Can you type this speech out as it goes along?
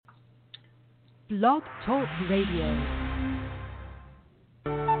Blog Talk Radio.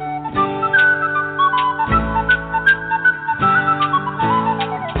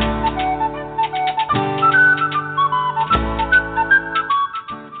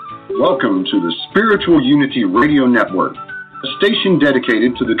 Welcome to the Spiritual Unity Radio Network, a station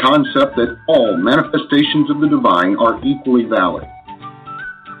dedicated to the concept that all manifestations of the divine are equally valid.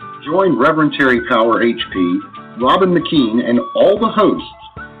 Join Reverend Terry Power HP, Robin McKean, and all the hosts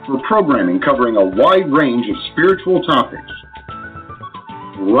for programming covering a wide range of spiritual topics,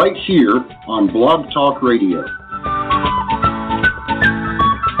 right here on Blog Talk Radio.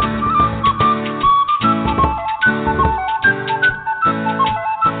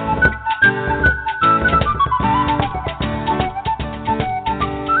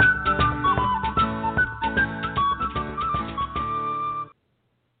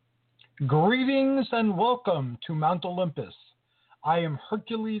 Greetings and welcome to Mount Olympus. I am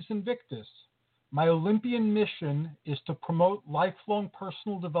Hercules Invictus. My Olympian mission is to promote lifelong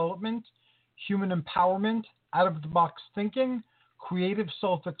personal development, human empowerment, out-of-the-box thinking, creative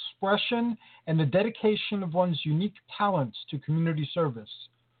self-expression, and the dedication of one's unique talents to community service.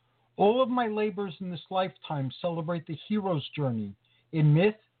 All of my labors in this lifetime celebrate the hero's journey in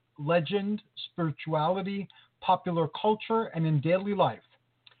myth, legend, spirituality, popular culture, and in daily life.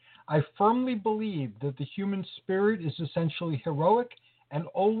 I firmly believe that the human spirit is essentially heroic and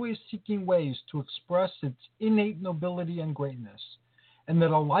always seeking ways to express its innate nobility and greatness, and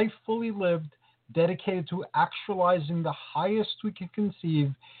that a life fully lived, dedicated to actualizing the highest we can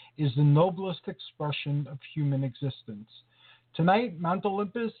conceive, is the noblest expression of human existence. Tonight, Mount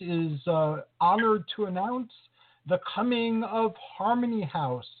Olympus is honored to announce the coming of Harmony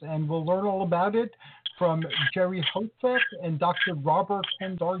House, and we'll learn all about it from Jerry Hopfek and Dr. Robert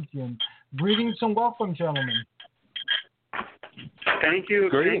Kendarjian. Greetings and welcome, gentlemen. Thank you.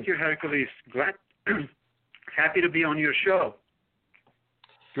 Greetings. Thank you, Hercules. Glad, happy to be on your show.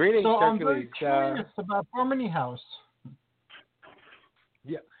 Greetings, So I'm Hercules. very curious about Harmony House.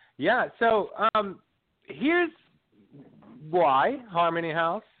 Yeah. So here's why Harmony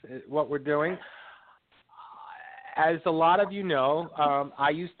House, what we're doing. As a lot of you know,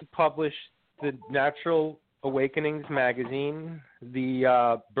 I used to publish the Natural Awakenings magazine,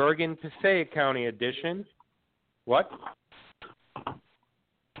 the Bergen-Passaic County edition. What?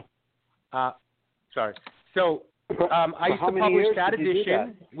 Sorry. So I used to publish that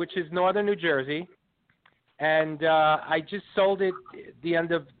edition, which is Northern New Jersey, and I just sold it at the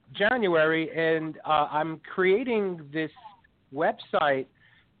end of January, and I'm creating this website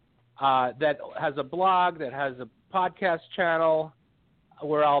that has a blog, that has a podcast channel,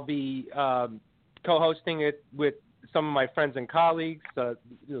 where I'll be co-hosting it with some of my friends and colleagues, the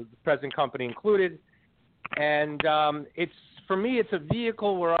present company included. And for me, it's a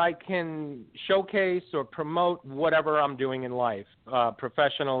vehicle where I can showcase or promote whatever I'm doing in life,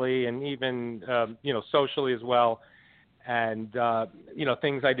 professionally and even, socially as well. And,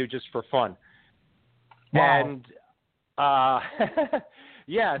 things I do just for fun. Wow.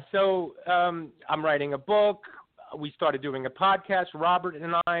 And, so I'm writing a book. We started doing a podcast, Robert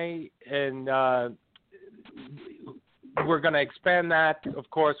and I, and we're going to expand that, of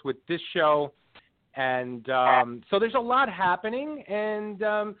course, with this show. And so there's a lot happening, and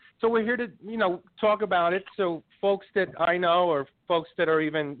so we're here to, talk about it. So folks that I know or folks that are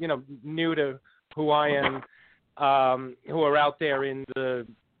even, new to who I am, who are out there in the,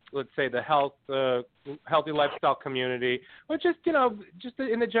 let's say, the healthy lifestyle community, or just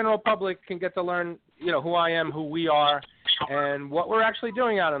in the general public can get to learn, who I am, who we are, and what we're actually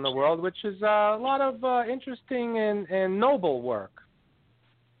doing out in the world, which is a lot of interesting and noble work.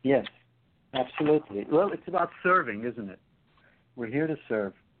 Yes, absolutely. Well, it's about serving, isn't it? We're here to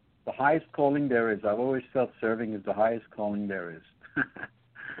serve. The highest calling there is. I've always felt serving is the highest calling there is.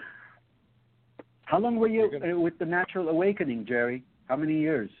 How long were you with the Natural Awakening, Jerry? How many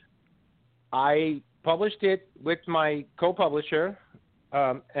years? I published it with my co-publisher,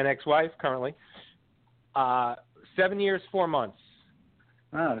 an ex-wife currently, 7 years, 4 months.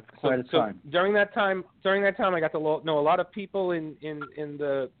 Ah, that's quite a time. So during that time, I got to know a lot of people in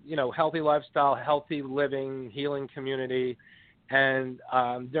the healthy lifestyle, healthy living, healing community, and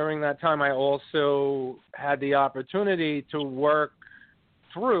during that time, I also had the opportunity to work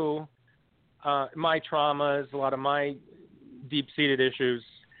through my traumas, a lot of my deep-seated issues,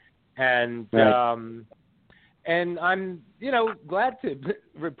 and right. And I'm, glad to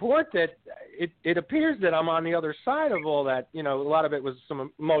report that it appears that I'm on the other side of all that. A lot of it was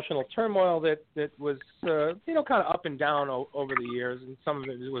some emotional turmoil that was, kind of up and down over the years, and some of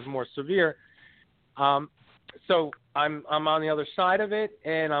it was more severe. So I'm on the other side of it,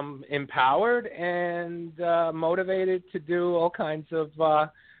 and I'm empowered and motivated to do all kinds of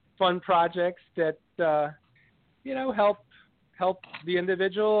fun projects that help the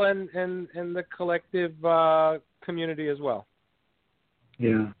individual and the collective community as well.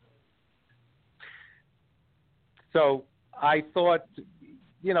 Yeah. So I thought,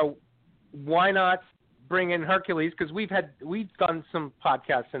 why not bring in Hercules? Because we've done some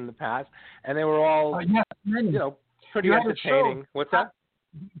podcasts in the past, and they were all pretty entertaining. What's that?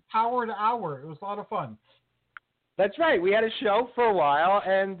 Power to Hour. It was a lot of fun. That's right. We had a show for a while,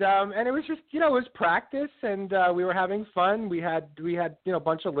 and it was just it was practice, and we were having fun. We had a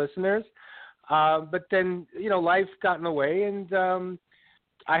bunch of listeners, but then life got in the way, and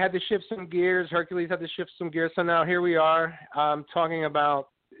I had to shift some gears. Hercules had to shift some gears. So now here we are talking about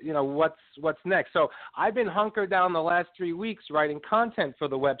what's next. So I've been hunkered down the last 3 weeks writing content for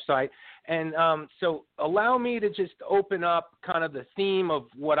the website, and so allow me to just open up kind of the theme of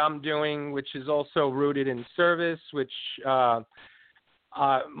what I'm doing, which is also rooted in service, which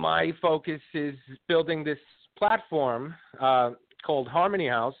my focus is building this platform called Harmony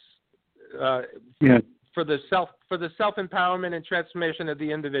House for the self-empowerment and transformation of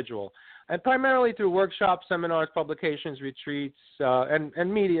the individual. And primarily through workshops, seminars, publications, retreats,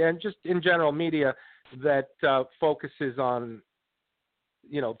 and media, and just in general media that focuses on,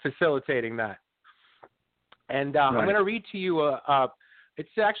 facilitating that. And right. I'm going to read to you, it's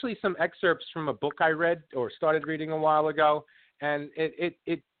actually some excerpts from a book I read or started reading a while ago. And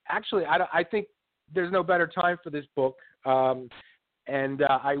it actually, I think there's no better time for this book. And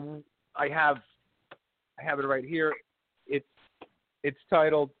I have it right here. It's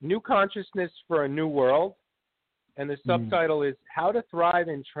titled New Consciousness for a New World, and the subtitle is How to Thrive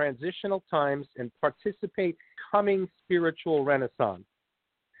in Transitional Times and Participate Coming Spiritual Renaissance.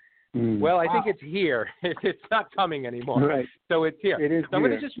 Well, I think it's here. It's not coming anymore. Right. So it's here. It is so I'm here.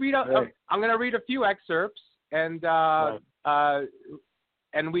 going to just read I'm going to read a few excerpts, and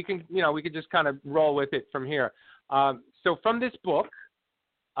and we can just kind of roll with it from here. So from this book,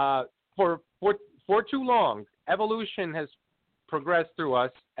 for too long, evolution has progressed through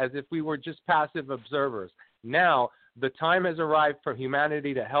us as if we were just passive observers. Now, the time has arrived for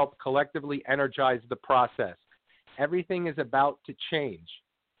humanity to help collectively energize the process. Everything is about to change.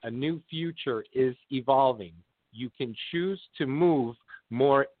 A new future is evolving. You can choose to move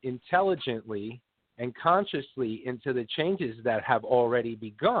more intelligently and consciously into the changes that have already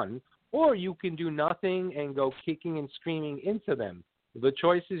begun, or you can do nothing and go kicking and screaming into them. The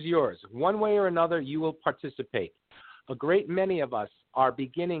choice is yours. One way or another, you will participate. A great many of us are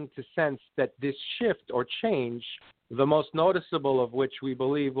beginning to sense that this shift or change, the most noticeable of which we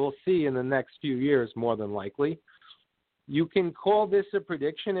believe we'll see in the next few years more than likely. You can call this a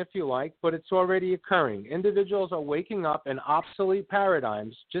prediction if you like, but it's already occurring. Individuals are waking up and obsolete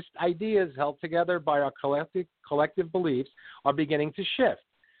paradigms, just ideas held together by our collective beliefs, are beginning to shift.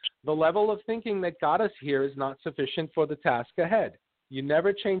 The level of thinking that got us here is not sufficient for the task ahead. You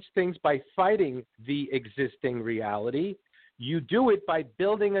never change things by fighting the existing reality. You do it by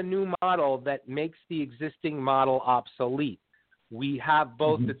building a new model that makes the existing model obsolete. We have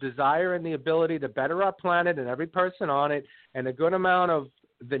both the desire and the ability to better our planet and every person on it, and a good amount of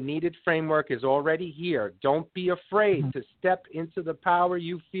the needed framework is already here. Don't be afraid to step into the power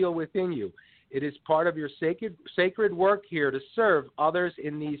you feel within you. It is part of your sacred work here to serve others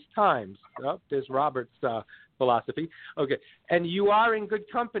in these times. Oh, there's Robert's philosophy. Okay. And you are in good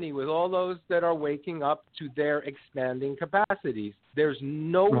company with all those that are waking up to their expanding capacities. There's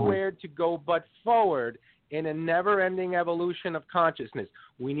nowhere to go but forward in a never-ending evolution of consciousness.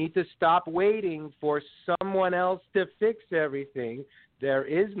 We need to stop waiting for someone else to fix everything. There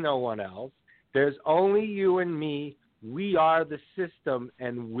is no one else. There's only you and me. We are the system,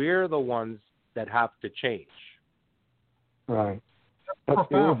 and we're the ones that have to change. Right. That's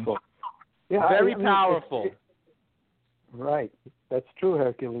beautiful. Yeah, Very powerful. Right. That's true,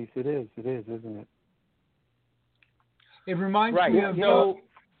 Hercules. It is, isn't it? It reminds me of...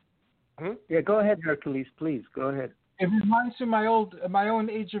 Yeah, go ahead, Hercules, please. Go ahead. It reminds me of my own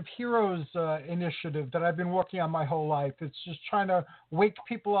Age of Heroes initiative that I've been working on my whole life. It's just trying to wake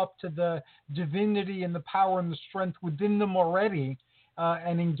people up to the divinity and the power and the strength within them already,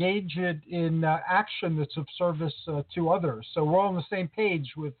 and engage it in action that's of service to others. So we're all on the same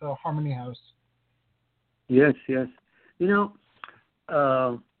page with Harmony House. Yes.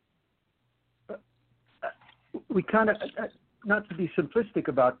 We kind of, not to be simplistic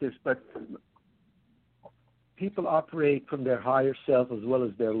about this, but people operate from their higher self as well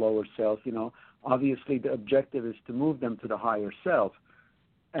as their lower self. Obviously the objective is to move them to the higher self.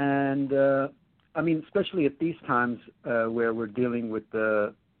 And I mean, especially at these times where we're dealing with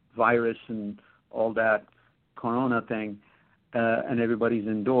the virus and all that corona thing, and everybody's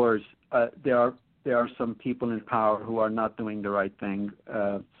indoors, there are some people in power who are not doing the right thing,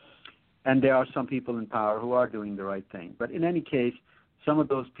 and there are some people in power who are doing the right thing. But in any case, some of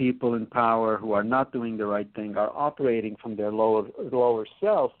those people in power who are not doing the right thing are operating from their lower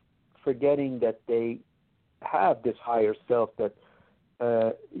self, forgetting that they have this higher self that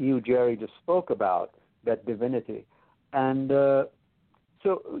you, Jerry, just spoke about, that divinity. And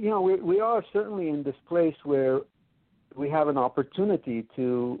so, we are certainly in this place where we have an opportunity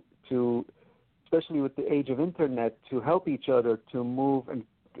to, especially with the age of internet, to help each other to move and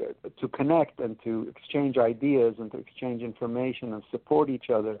to connect and to exchange ideas and to exchange information and support each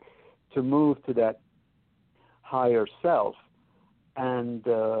other to move to that higher self. And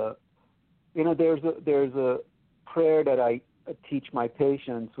there's a prayer that I teach my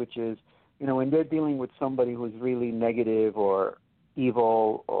patients, which is, when they're dealing with somebody who's really negative or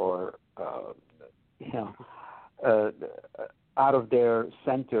evil or out of their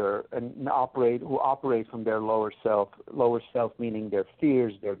center and who operate from their lower self meaning their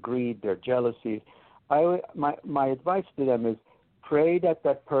fears, their greed, their jealousy. My advice to them is pray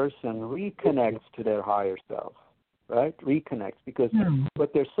that person reconnects to their higher self, right? Reconnects, because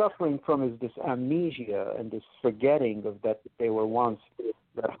what they're suffering from is this amnesia and this forgetting of that they were once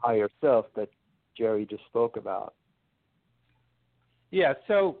that higher self that Jerry just spoke about. Yeah,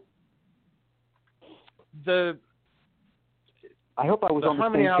 so I hope I was on the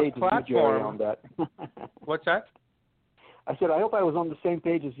same page as you, Jerry, on that. What's that? I said I hope I was on the same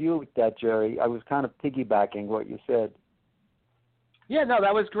page as you with that, Jerry. I was kind of piggybacking what you said. Yeah, no,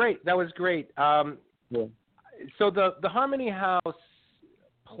 that was great. Yeah. So the Harmony House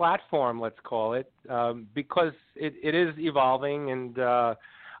platform, let's call it, because it is evolving, and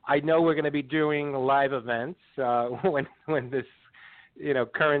I know we're going to be doing live events when this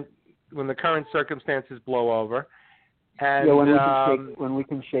when the current circumstances blow over. And, when we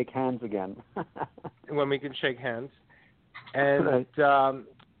can shake hands again. When we can shake hands. And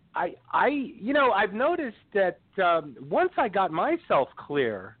right. I've noticed that once I got myself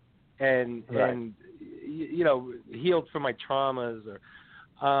clear and healed from my traumas,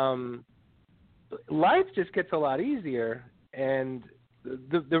 or life just gets a lot easier. And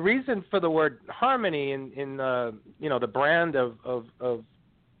the reason for the word harmony in the brand of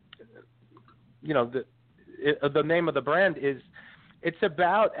the name of the brand is, it's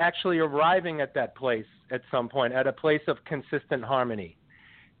about actually arriving at that place at some point, at a place of consistent harmony.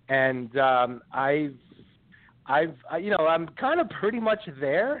 And I'm kind of pretty much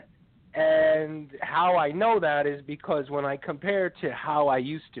there. And how I know that is because when I compare to how I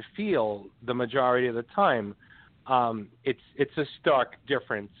used to feel the majority of the time, it's a stark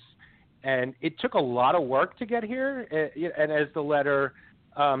difference. And it took a lot of work to get here. And as the letter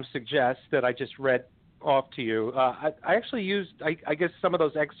suggests that I just read off to you, I actually used, I guess, some of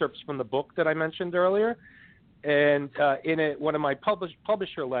those excerpts from the book that I mentioned earlier. And in one of my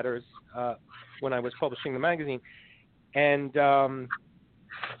publisher letters when I was publishing the magazine. And the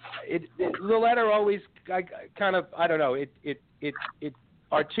letter always, it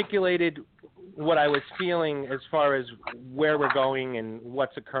articulated what I was feeling as far as where we're going and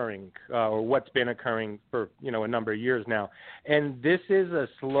what's occurring, or what's been occurring for, a number of years now. And this is a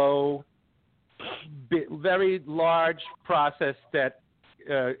slow, very large process that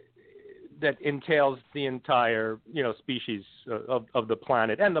entails the entire, species of the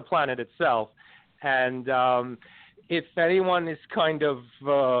planet and the planet itself. And if anyone is kind of,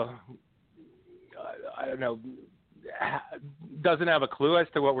 doesn't have a clue as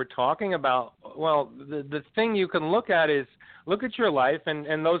to what we're talking about, well, the thing you can look at is look at your life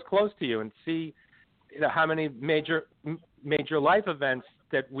and those close to you and see how many major life events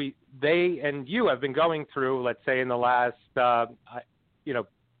that they and you have been going through, let's say in the last,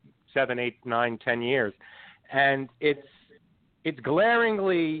 7, 8, 9, 10 years. And it's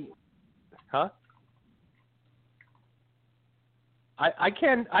glaringly,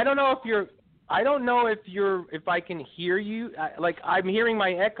 if I can hear you. I'm hearing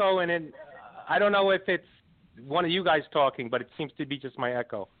my echo, and I don't know if it's one of you guys talking, but it seems to be just my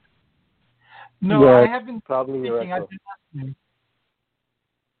echo. No, yeah, I haven't probably speaking. I've been listening.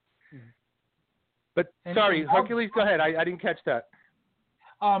 But sorry, Hercules, go ahead. I didn't catch that.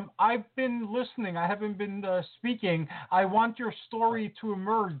 I've been listening. I haven't been speaking. I want your story to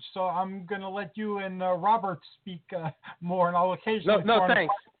emerge, so I'm going to let you and Robert speak more, and I'll occasionally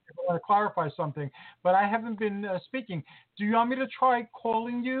thanks. clarify something. But I haven't been speaking. Do you want me to try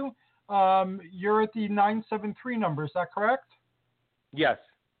calling you? You're at the 973 number. Is that correct? Yes.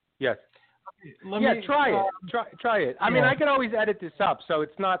 Try it. Try it. I mean, I can always edit this up, so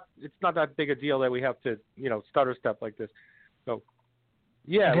it's not that big a deal that we have to stutter stuff like this. So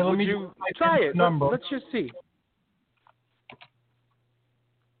would you try it? Let's just see.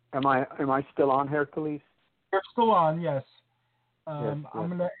 Am I still on, Hercules? You're still on, yes. I'm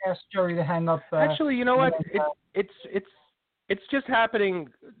going to ask Jerry to hang up. Actually, you know what? It's just happening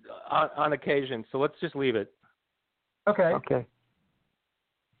on occasion, so let's just leave it. Okay. Okay.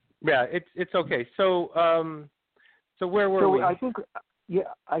 Yeah, it's okay. So where were we? I think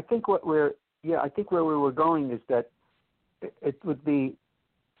where we were going is that it would be,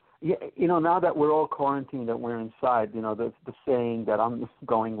 now that we're all quarantined, that we're inside, the saying that I'm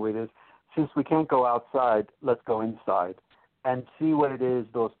going with is, since we can't go outside, let's go inside and see what it is,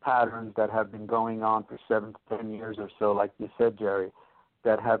 those patterns that have been going on for 7 to 10 years or so, like you said, Jerry,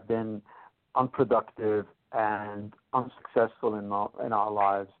 that have been unproductive and unsuccessful in our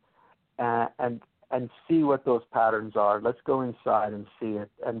lives, and see what those patterns are. Let's go inside and see it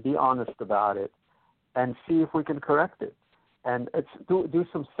and be honest about it and see if we can correct it. And do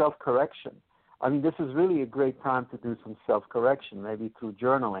some self-correction. I mean, this is really a great time to do some self-correction, maybe through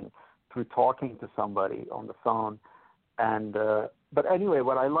journaling, through talking to somebody on the phone. And but anyway,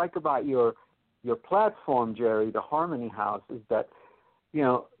 what I like about your platform, Jerry, the Harmony House, is that,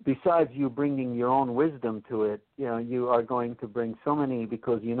 besides you bringing your own wisdom to it, you are going to bring so many,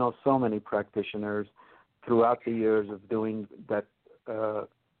 because so many practitioners throughout the years of doing that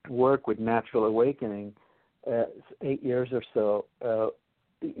work with Natural Awakening, 8 years or so.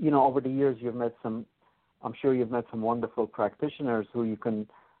 Over the years I'm sure you've met some wonderful practitioners who you can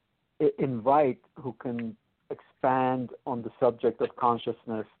invite, who can expand on the subject of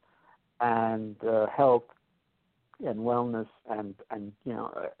consciousness and health and wellness, and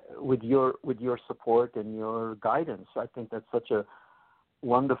with your support and your guidance. I think that's such a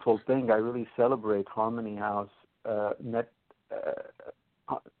wonderful thing. I really celebrate Harmony House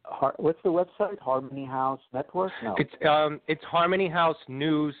what's the website? Harmony House Network? No. It's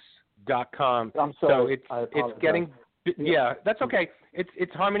harmonyhousenews.com. I'm sorry. So it's getting that's okay.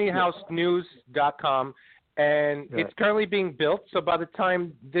 It's harmonyhousenews.com, and it's currently being built. So by the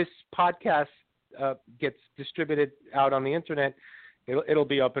time this podcast gets distributed out on the internet, it'll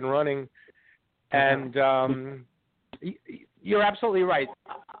be up and running. And you're absolutely right.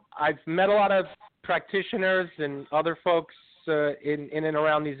 I've met a lot of practitioners and other folks in and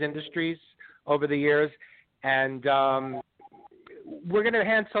around these industries over the years, and we're going to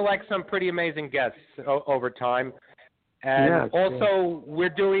hand select some pretty amazing guests over time. And we're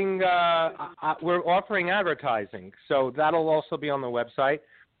doing we're offering advertising, so that'll also be on the website.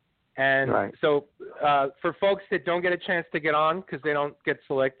 And so for folks that don't get a chance to get on because they don't get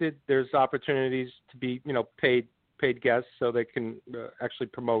selected, there's opportunities to be paid guests, so they can actually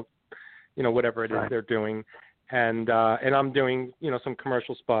promote whatever it is they're doing. And I'm doing some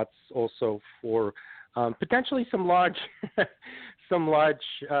commercial spots also for potentially some large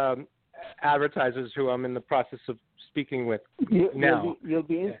advertisers who I'm in the process of speaking with now. You'll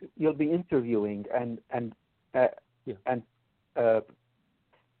be interviewing and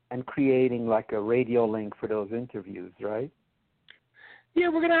creating like a radio link for those interviews, right? Yeah,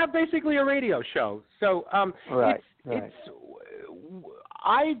 we're going to have basically a radio show. So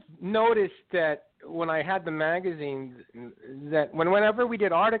I've noticed that when I had the magazine, that whenever we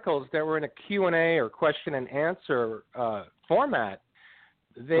did articles that were in a Q&A or question and answer format,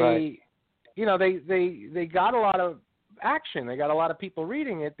 they got a lot of action. They got a lot of people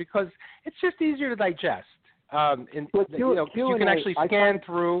reading it because it's just easier to digest. You can actually scan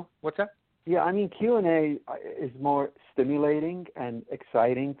through. What's that? Yeah, I mean, Q&A is more stimulating and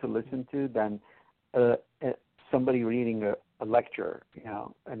exciting to listen to than somebody reading a lecture,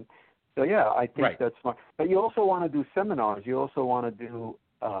 And so, I think that's smart. But you also want to do seminars. You also want to do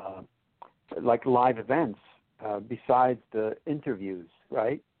like live events besides the interviews,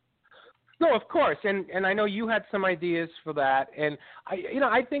 right? No, of course, and I know you had some ideas for that, and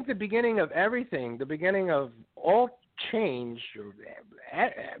I think the beginning of everything, the beginning of all change,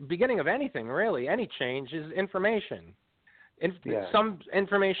 beginning of anything really, any change is information. Some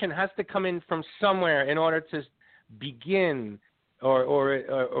information has to come in from somewhere in order to begin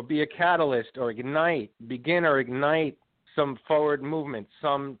or be a catalyst or ignite some forward movement,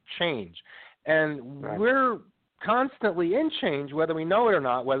 some change, and we're constantly in change, whether we know it or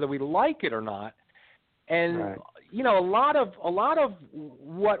not, whether we like it or not. And a lot of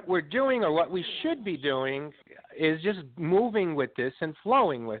what we're doing or what we should be doing is just moving with this and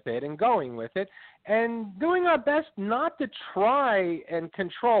flowing with it and going with it and doing our best not to try and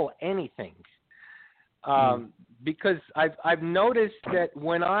control anything. because I've noticed that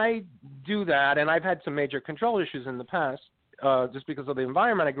when I do that, and I've had some major control issues in the past, just because of the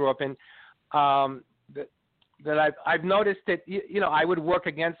environment I grew up in, that I've noticed that I would work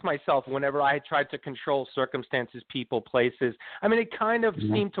against myself whenever I tried to control circumstances, people, places. I mean, it kind of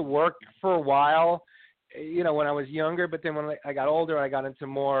seemed to work for a while, when I was younger, but then when I got older, I got into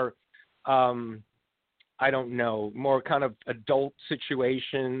more, more kind of adult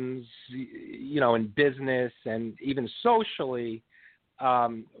situations, in business and even socially,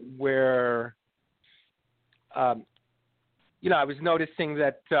 where, I was noticing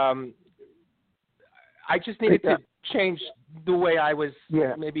that I just needed to change the way I was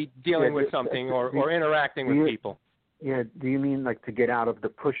maybe dealing with something or interacting with people. Yeah, do you mean like to get out of the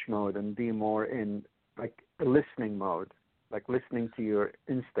push mode and be more in like a listening mode, like listening to your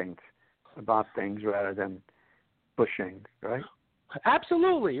instincts about things rather than pushing, right?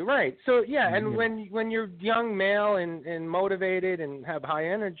 Absolutely, right. So and when you're young male and motivated and have high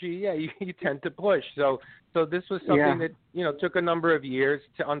energy, you tend to push. So this was something that took a number of years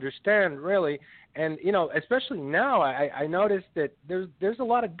to understand, really. And especially now, I noticed that there's a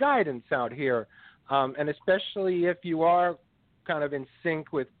lot of guidance out here, and especially if you are kind of in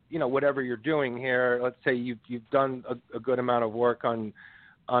sync with whatever you're doing here. Let's say you've done a good amount of work on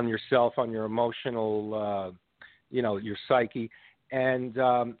yourself, on your emotional, your psyche. And,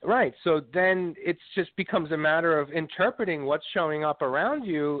 so then it just becomes a matter of interpreting what's showing up around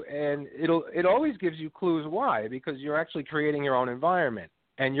you, and it always gives you clues why, because you're actually creating your own environment,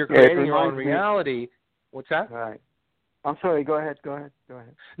 and you're creating your own reality. What's that? Right. I'm sorry, go ahead.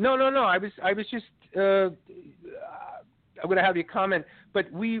 No, I was just, I'm going to have you comment,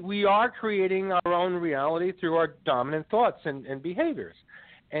 but we are creating our own reality through our dominant thoughts and behaviors.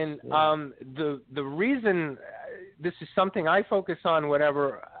 And the reason this is something I focus on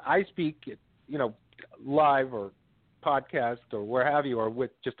whenever I speak, live or podcast or where have you, or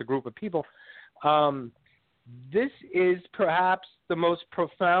with just a group of people, this is perhaps the most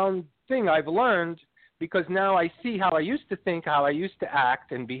profound thing I've learned, because now I see how I used to think, how I used to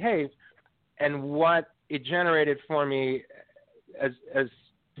act and behave, and what it generated for me as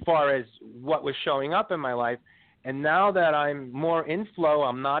far as what was showing up in my life. And now that I'm more in flow,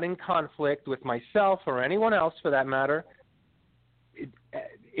 I'm not in conflict with myself or anyone else for that matter,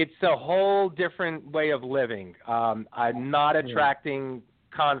 it's a whole different way of living. I'm not attracting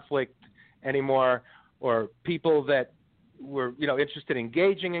conflict anymore, or people that were, interested in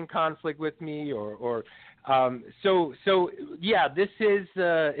engaging in conflict with me, so this is,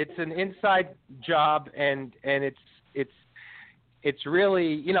 it's an inside job, and it's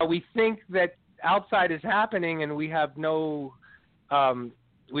really, we think that outside is happening and we have no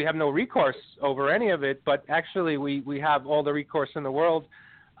recourse over any of it, but actually we have all the recourse in the world,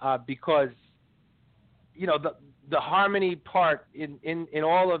 because the harmony part in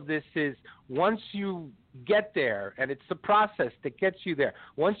all of this is, once you get there, and it's the process that gets you there,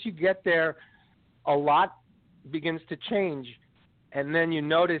 once you get there, a lot begins to change, and then you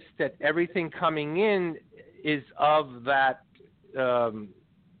notice that everything coming in is of that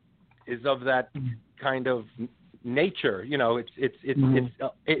kind of nature.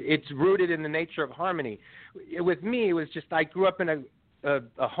 It's rooted in the nature of harmony. With me, it was just, I grew up in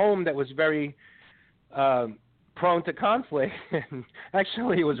a home that was very prone to conflict, and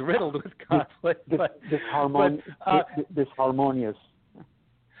actually it was riddled with conflict. Disharmonious.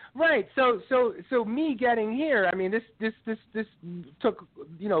 Right. So me getting here, I mean, this took,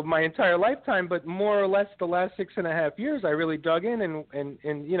 my entire lifetime, but more or less the last 6.5 years, I really dug in and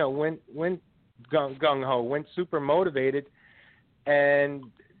went gung ho, went super motivated, and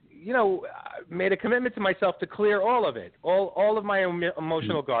made a commitment to myself to clear all of it, all of my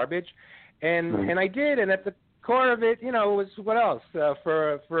emotional garbage, and I did. And at the core of it, was what else?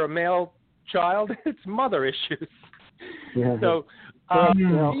 For a male child, it's mother issues. Yeah. So.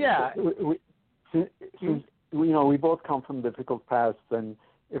 We both come from difficult pasts, and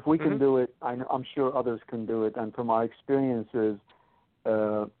if we can do it, I'm sure others can do it. And from our experiences,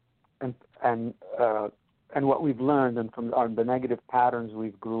 and what we've learned, and from the negative patterns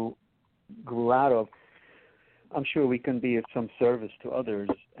we've grew out of, I'm sure we can be of some service to others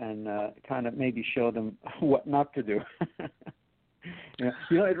and kind of maybe show them what not to do.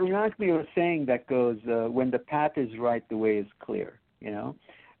 It reminds me of a saying that goes, when the path is right, the way is clear.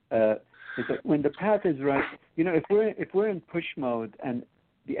 When the path is right, if we're in push mode and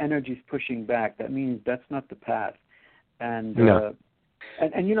the energy's pushing back, that means that's not the path. And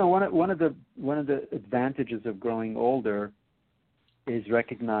one of the advantages of growing older is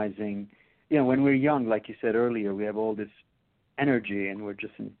recognizing, when we're young, like you said earlier, we have all this energy and we're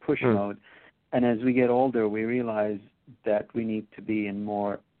just in push mode. And as we get older, we realize that we need to be in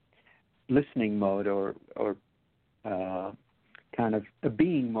more listening mode or kind of a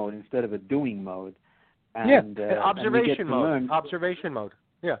being mode instead of a doing mode. And, observation mode. Learn, observation mode.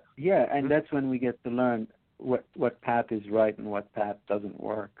 Yeah. Yeah, and that's when we get to learn what path is right and what path doesn't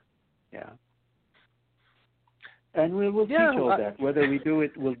work. Yeah. And we'll teach all that. Whether we do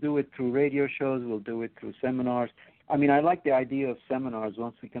it, we'll do it through radio shows, we'll do it through seminars. I mean, I like the idea of seminars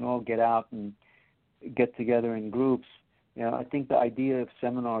once we can all get out and get together in groups. You know, I think the idea of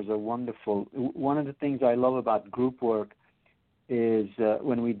seminars are wonderful. One of the things I love about group work is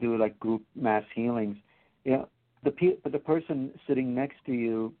when we do like group mass healings, you know, the person sitting next to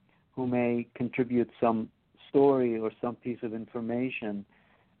you who may contribute some story or some piece of information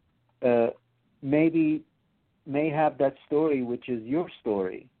may have that story, which is your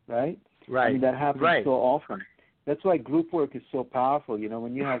story, right? Right. I mean, that happens so often. That's why group work is so powerful. You know,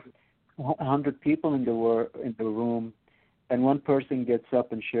 when you have 100 people in the room, and one person gets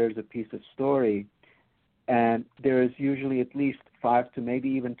up and shares a piece of story, and there is usually at least 5 to maybe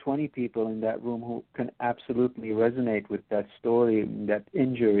even 20 people in that room who can absolutely resonate with that story, that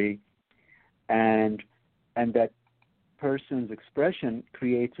injury, and that person's expression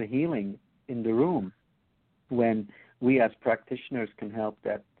creates a healing in the room. When we as practitioners can help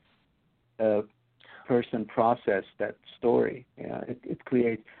that person process that story, it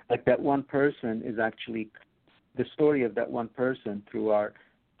creates, like, that one person is actually, the story of that one person through our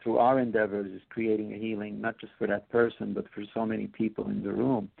endeavors is creating a healing, not just for that person, but for so many people in the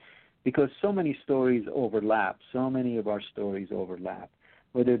room. Because so many stories overlap, so many of our stories overlap,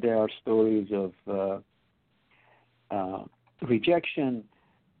 whether they are stories of rejection,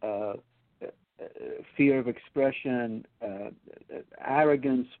 fear of expression,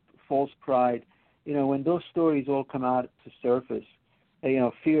 arrogance, false pride. You know, when those stories all come out to surface, you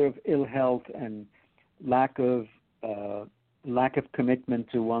know, fear of ill health and lack of commitment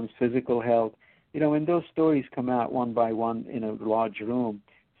to one's physical health. You know, when those stories come out one by one in a large room,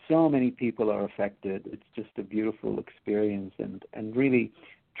 so many people are affected. It's just a beautiful experience and really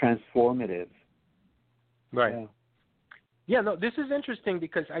transformative. Right. Yeah, no, this is interesting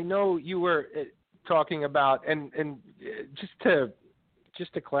because I know you were talking about, and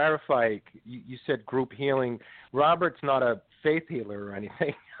just to clarify, you said group healing. Robert's not a faith healer or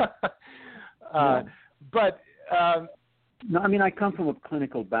anything. No. But no, I mean, I come from a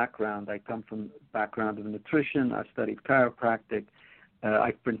clinical background. I come from a background of nutrition. I studied chiropractic.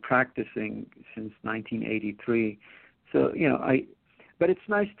 I've been practicing since 1983. So, you know, but it's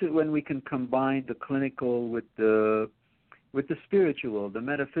nice when we can combine the clinical with the spiritual, the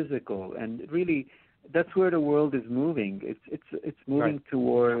metaphysical, and really, that's where the world is moving. It's moving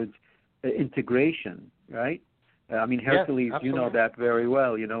towards integration, right? I mean, Hercules, you know that very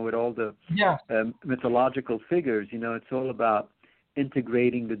well, you know, with all the mythological figures. You know, it's all about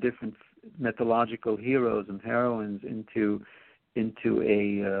integrating the different mythological heroes and heroines into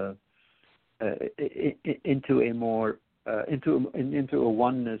a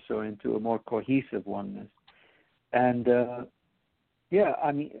oneness, or into a more cohesive oneness. And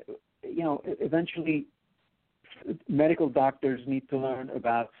I mean, you know, eventually medical doctors need to learn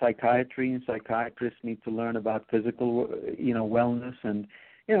about psychiatry, and psychiatrists need to learn about physical, you know, wellness, and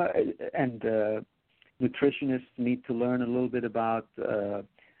you know, and nutritionists need to learn a little bit about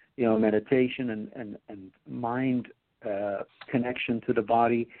you know, meditation and mind connection to the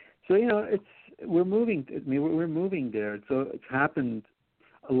body. So, you know, we're moving there. So it's happened.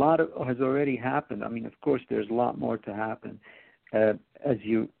 A lot has already happened. I mean, of course, there's a lot more to happen, as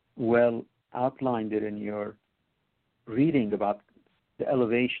you well outlined it in your reading about the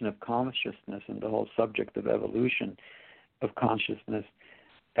elevation of consciousness and the whole subject of evolution of consciousness.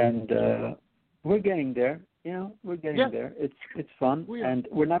 And we're getting there. You know, we're getting there. It's fun, and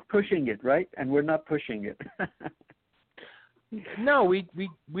we're not pushing it, right? And we're not pushing it. No, we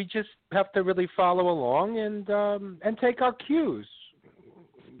just have to really follow along and take our cues.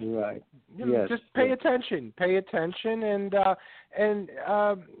 Right. You know, just pay attention, and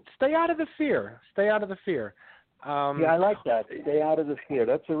stay out of the fear. Stay out of the fear. I like that. Stay out of the fear.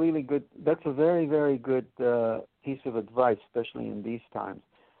 That's a really good. That's a very, very good piece of advice, especially in these times,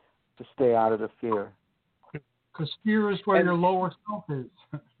 to stay out of the fear. Because fear is where your lower self is.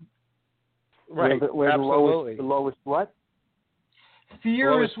 Right. Where absolutely. The lowest what?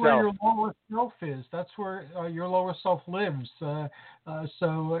 Fear is where your lower self is. That's where your lower self lives. So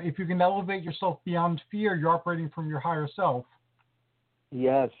if you can elevate yourself beyond fear, you're operating from your higher self.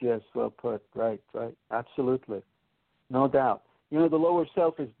 Yes, well put. Right. Absolutely. No doubt. You know, the lower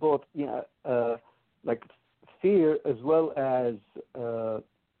self is both, you know, like fear as well as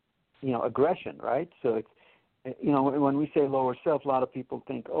aggression, right? So it's, when we say lower self, a lot of people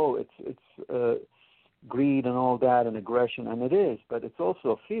think, oh, it's greed and all that and aggression, and it is, but it's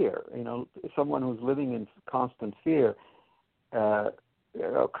also fear. Someone who's living in constant fear,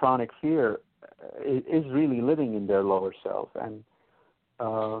 chronic fear, is really living in their lower self. And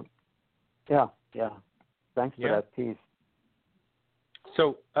thanks for that piece.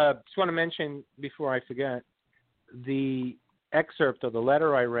 So just want to mention before I forget, the excerpt of the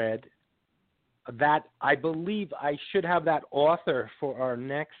letter I read, that I believe I should have that author for our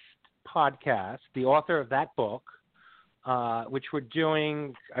next podcast, the author of that book, which we're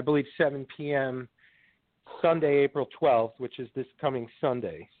doing, I believe, 7 p.m. Sunday, April 12th, which is this coming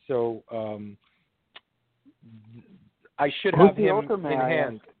Sunday. So I should have him in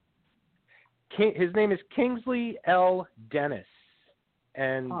hand. His name is Kingsley L. Dennis,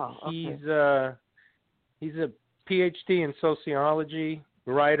 and he's a PhD in sociology,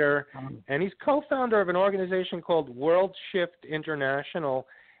 writer, and he's co-founder of an organization called World Shift International.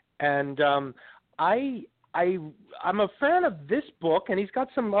 And I'm a fan of this book, and he's got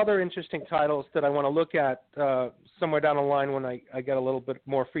some other interesting titles that I want to look at somewhere down the line when I get a little bit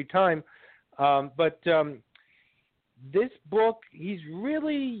more free time. But this book, he's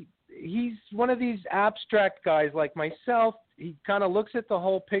one of these abstract guys like myself. He kind of looks at the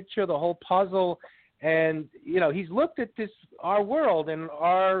whole picture, the whole puzzle, and he's looked at our world and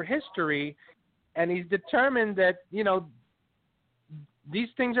our history, and he's determined that these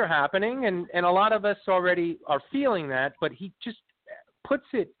things are happening, and a lot of us already are feeling that, but he just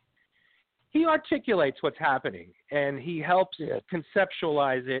he articulates what's happening, and he helps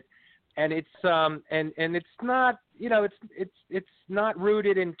conceptualize it, and it's and it's not it's not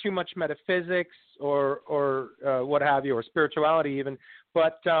rooted in too much metaphysics or what have you, or spirituality even,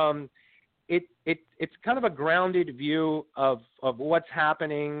 but it's kind of a grounded view of what's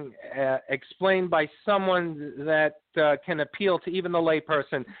happening, explained by someone that can appeal to even the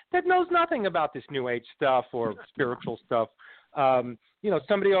layperson that knows nothing about this New Age stuff or spiritual stuff.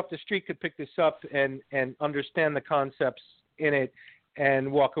 Somebody off the street could pick this up and understand the concepts in it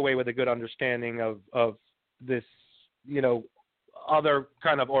and walk away with a good understanding of this, other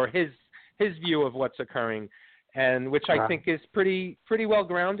kind of, or his view of what's occurring, and which I think is pretty well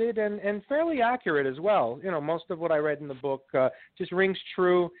grounded and fairly accurate as well. Most of what I read in the book just rings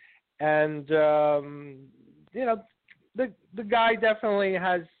true, and the guy definitely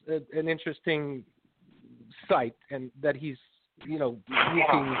has an interesting sight, and that he's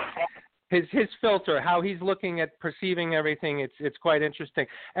looking his filter, how he's looking at perceiving everything. It's quite interesting,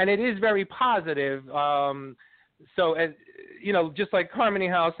 and it is very positive. So, as just like Harmony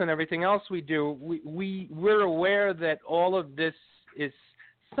House and everything else we do, we're aware that all of this is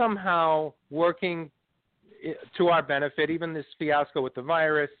somehow working to our benefit, even this fiasco with the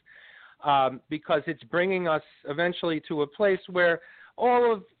virus, because it's bringing us eventually to a place where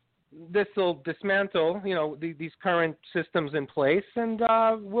all of this will dismantle, these current systems in place, and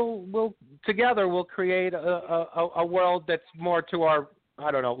we'll together we'll create a world that's more to our,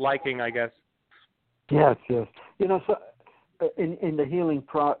 liking, I guess. Yes. So in the healing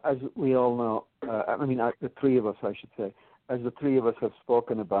as we all know, the three of us, I should say, as the three of us have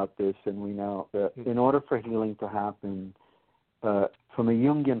spoken about this, and we know that in order for healing to happen, from a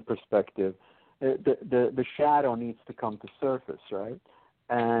Jungian perspective, the shadow needs to come to surface, right?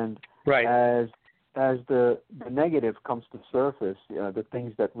 And as the negative comes to surface, the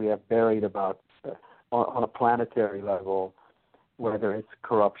things that we have buried about on a planetary level, whether it's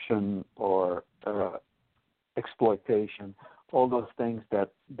corruption or exploitation, all those things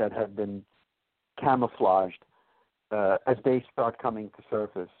that have been camouflaged, as they start coming to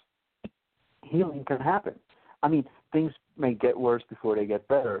surface, healing can happen. Things may get worse before they get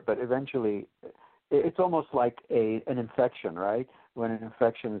better, but eventually it's almost like an infection, right? When an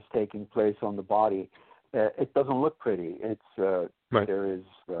infection is taking place on the body, it doesn't look pretty. It's there is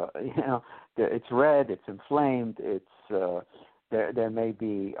it's red, it's inflamed, it's there may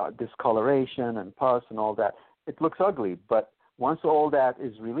be discoloration and pus and all that. It looks ugly, but once all that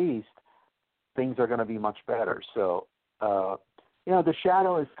is released, things are going to be much better. So the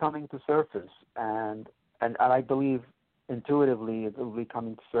shadow is coming to surface, and I believe intuitively it will be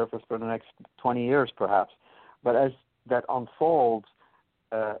coming to surface for the next 20 years perhaps. But as that unfolds,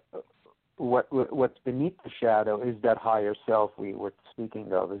 what's beneath the shadow is that higher self we were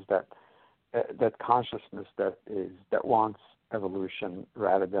speaking of, is that consciousness that wants evolution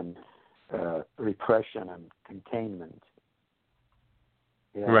rather than repression and containment.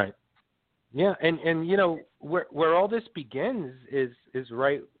 Yeah. Right. Yeah, and where all this begins is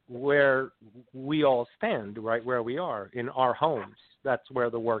right where we all stand, right where we are in our homes. that's where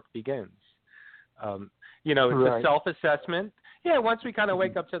the work begins. You know, it's right. a self-assessment. Yeah, once we kind of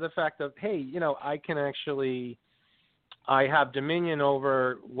wake up to the fact of, hey, you know, I have dominion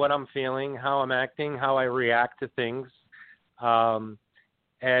over what I'm feeling, how I'm acting, how I react to things.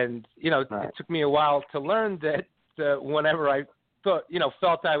 And, you know, right. it took me a while to learn that whenever I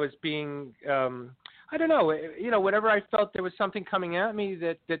felt I was being, I don't know, you know, whenever I felt there was something coming at me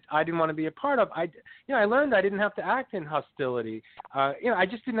that I didn't want to be a part of, I learned I didn't have to act in hostility. You know, I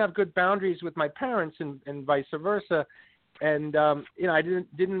just didn't have good boundaries with my parents and vice versa. And, you know,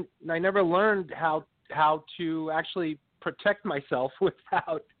 I never learned how to actually protect myself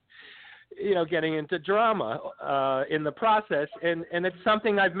without, you know, getting into drama in the process. And it's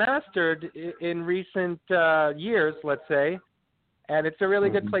something I've mastered in recent years, let's say. And it's a really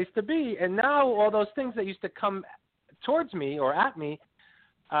good place to be. And now all those things that used to come towards me or at me,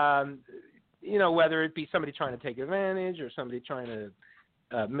 you know, whether it be somebody trying to take advantage or somebody trying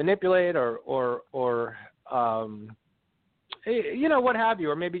to manipulate or you know, what have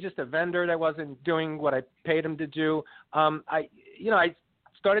you, or maybe just a vendor that wasn't doing what I paid him to do. I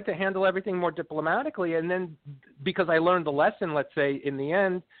started to handle everything more diplomatically. And then because I learned the lesson, let's say in the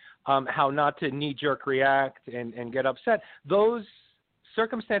end, how not to knee-jerk react and get upset, those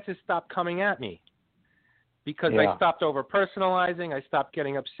circumstances stopped coming at me because I stopped over-personalizing, I stopped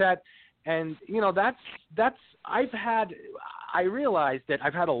getting upset. And, you know, I realized that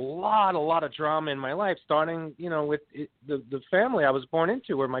I've had a lot of drama in my life, starting, you know, with the family I was born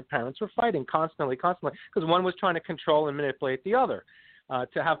into, where my parents were fighting constantly, because one was trying to control and manipulate the other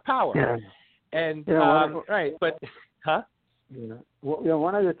to have power. Yeah. And, right, but, huh? Yeah. Well, you know,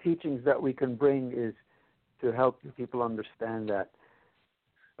 one of the teachings that we can bring is to help people understand that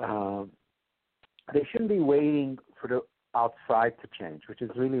they shouldn't be waiting for the outside to change, which is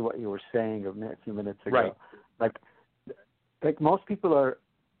really what you were saying a few minutes ago. Right. Like most people are,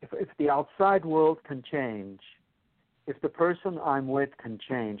 if the outside world can change, if the person I'm with can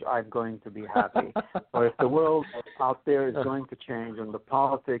change, I'm going to be happy. Or if the world out there is going to change and the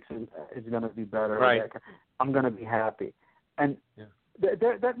politics is going to be better, right. I'm going to be happy. And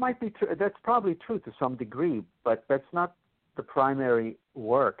that might be true. That's probably true to some degree, but that's not the primary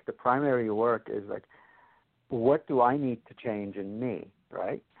work. The primary work is like, what do I need to change in me,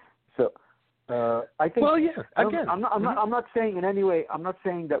 right? So I think. Well, yeah. Again, I'm not saying in any way. I'm not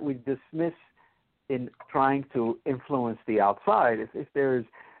saying that we dismiss in trying to influence the outside. If there's,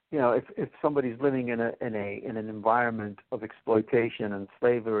 you know, if somebody's living in an environment of exploitation and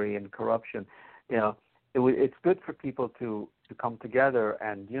slavery and corruption, you know, it's good for people to come together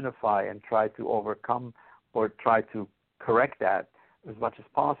and unify and try to overcome or try to correct that as much as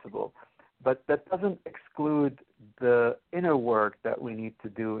possible. But that doesn't exclude the inner work that we need to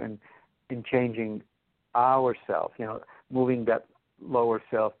do in changing ourself, you know, moving that lower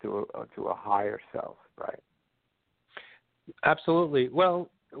self to a higher self, right? Absolutely. Well,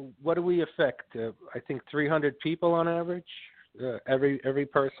 what do we affect? I think 300 people on average. Every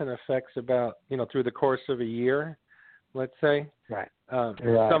person affects about, you know, through the course of a year, let's say. Right.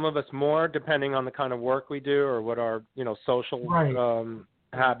 Some of us more, depending on the kind of work we do or what our, you know, social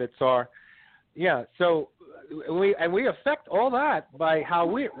habits are. Yeah. So we affect all that by how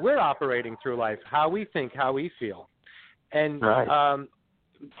we're operating through life, how we think, how we feel, and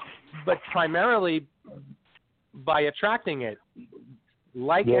but primarily by attracting it.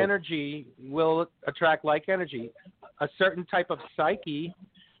 Like energy will attract like energy. A certain type of psyche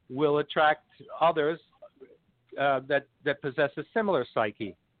will attract others that possess a similar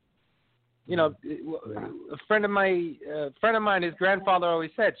psyche. You know, a friend of mine, his grandfather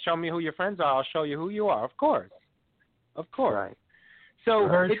always said, "Show me who your friends are, I'll show you who you are." Of course. Right. So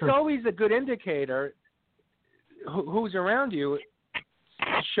it's always a good indicator who's around you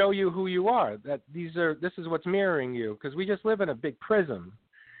to show you who you are. That this is what's mirroring you, because we just live in a big prism.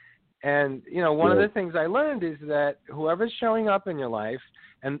 And you know, one of the things I learned is that whoever's showing up in your life,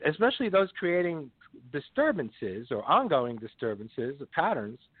 and especially those creating disturbances or ongoing disturbances,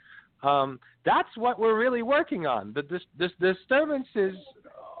 patterns. That's what we're really working on. The disturbances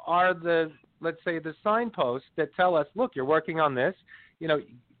are let's say, the signposts that tell us, look, you're working on this. You know,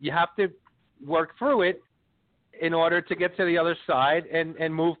 you have to work through it in order to get to the other side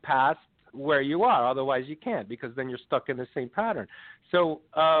and move past where you are. Otherwise, you can't, because then you're stuck in the same pattern. So,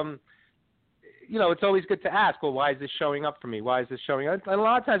 you know, it's always good to ask, well, why is this showing up for me? Why is this showing up? And a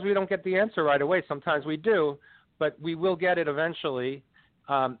lot of times we don't get the answer right away. Sometimes we do, but we will get it eventually.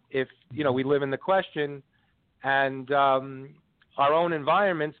 If, you know, we live in the question, and our own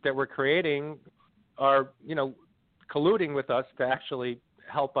environments that we're creating are, you know, colluding with us to actually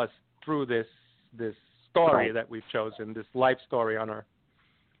help us through this story that we've chosen, this life story on Earth.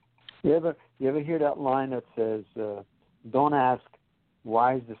 You ever hear that line that says, "Don't ask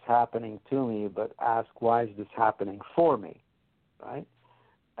why is this happening to me, but ask why is this happening for me," right?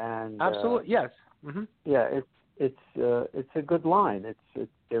 And absolutely, yes. Mm-hmm. Yeah, it's a good line.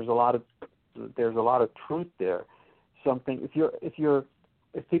 There's a lot of truth there. Something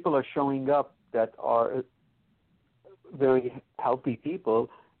if people are showing up that are very healthy people,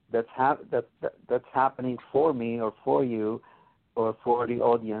 that's happening for me or for you or for the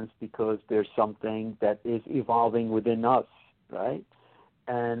audience because there's something that is evolving within us, right?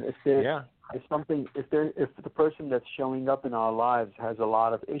 And if the person that's showing up in our lives has a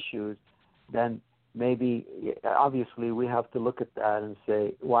lot of issues, then maybe obviously we have to look at that and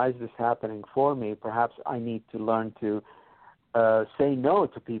say, why is this happening for me? Perhaps I need to learn to say no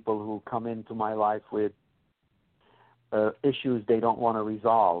to people who come into my life with issues they don't want to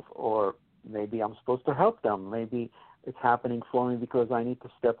resolve, or maybe I'm supposed to help them. Maybe it's happening for me because I need to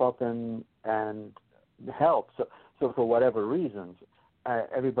step up and help. So for whatever reasons,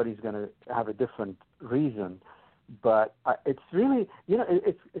 everybody's going to have a different reason, but it's really,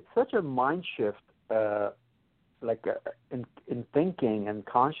 it's such a mind shift, in thinking and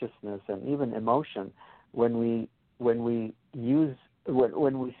consciousness and even emotion when we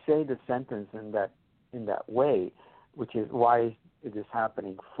say the sentence in that way, which is, why is this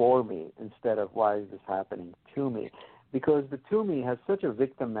happening for me, instead of why is this happening to me? Because the to me has such a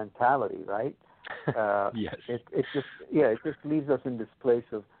victim mentality, right? Yes. It just leaves us in this place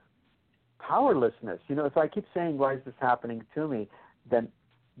of powerlessness. If I keep saying, why is this happening to me, then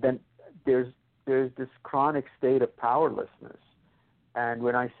there's this chronic state of powerlessness. And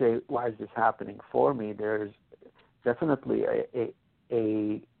when I say, why is this happening for me, there's definitely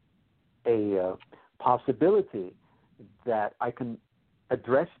a possibility that I can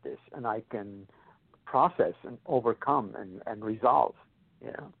address this and I can process and overcome and resolve.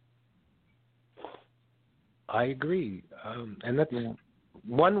 I agree, and that's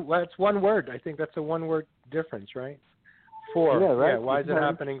one. That's one word. I think that's a one-word difference, right? For yeah, right. Yeah, why is it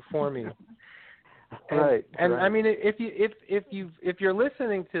happening for me? Right. And I mean, if you're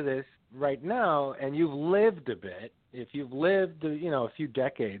listening to this right now and you've lived a bit, if you've lived a few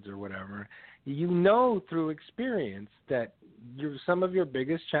decades or whatever, through experience that some of your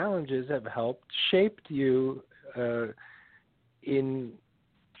biggest challenges have helped shaped you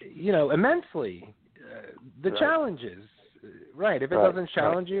immensely. The challenges, right? If it doesn't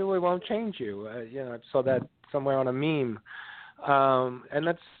challenge you, it won't change you. I saw that somewhere on a meme, and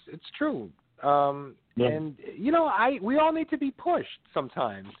it's true. And we all need to be pushed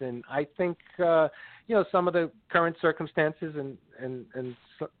sometimes, and I think some of the current circumstances and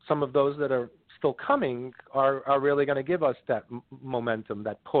some of those that are still coming are really going to give us that momentum,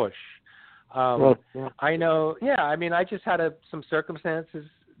 that push. I know. Yeah, I mean, I just had some circumstances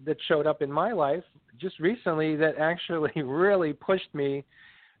that showed up in my life just recently that actually really pushed me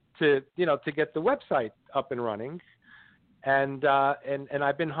to get the website up and running. And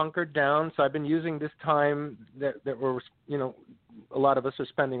I've been hunkered down, so I've been using this time that we're, a lot of us are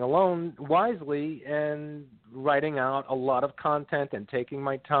spending alone wisely and writing out a lot of content and taking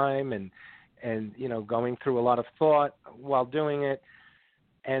my time and going through a lot of thought while doing it,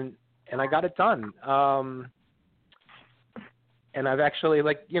 and I got it done. And I've actually,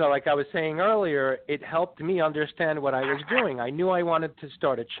 like I was saying earlier, it helped me understand what I was doing. I knew I wanted to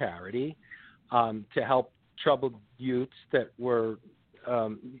start a charity to help troubled youths that were,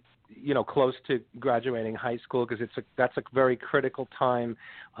 close to graduating high school, because that's a very critical time.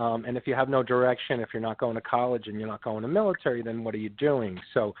 And if you have no direction, if you're not going to college and you're not going to military, then what are you doing?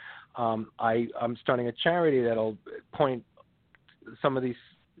 So I'm starting a charity that'll point some of these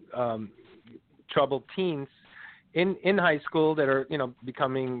troubled teens in high school that are,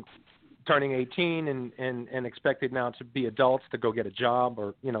 turning 18 and expected now to be adults to go get a job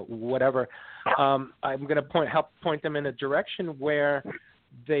or, whatever. I'm going to help point them in a direction where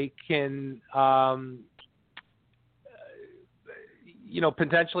they can,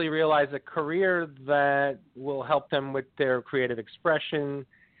 potentially realize a career that will help them with their creative expression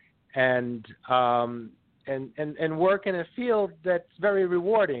and work in a field that's very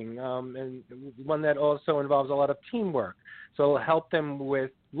rewarding, and one that also involves a lot of teamwork. So it'll help them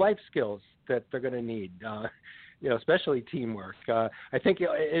with life skills that they're going to need, especially teamwork. I think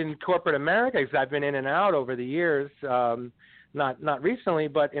in corporate America, because I've been in and out over the years, not recently,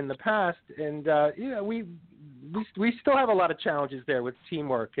 but in the past, and we still have a lot of challenges there with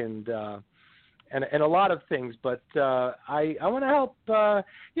teamwork and and a lot of things. But I want to help, for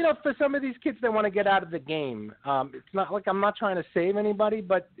some of these kids that want to get out of the game. It's not like I'm not trying to save anybody,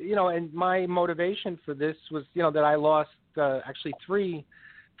 but, and my motivation for this was, that I lost actually three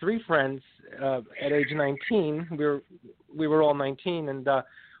friends at age 19. We were all 19, and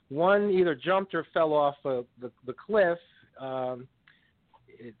one either jumped or fell off the cliff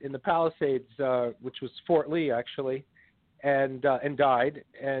in the Palisades, which was Fort Lee, actually, and died,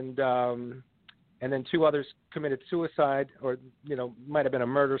 and then two others committed suicide, or might have been a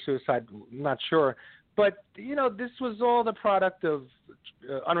murder-suicide, not sure. But this was all the product of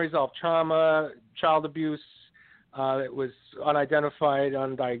unresolved trauma, child abuse. It was unidentified,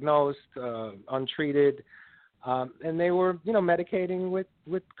 undiagnosed, untreated, and they were medicating with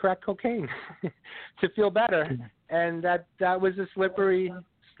crack cocaine to feel better, and that was a slippery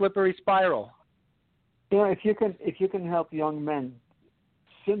spiral. If you can help young men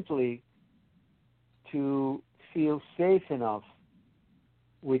simply to feel safe enough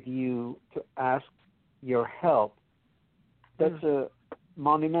with you to ask your help, that's a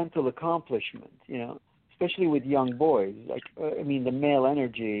monumental accomplishment, especially with young boys. Like, the male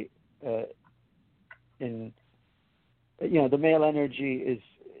energy the male energy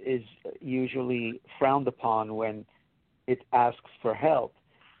is usually frowned upon when it asks for help,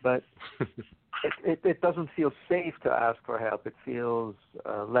 but it doesn't feel safe to ask for help. It feels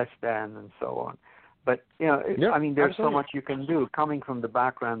less than, and so on. But there's absolutely so much you can do. Coming from the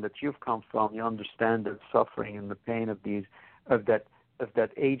background that you've come from, you understand the suffering and the pain of that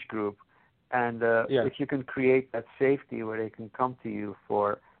age group, and if you can create that safety where they can come to you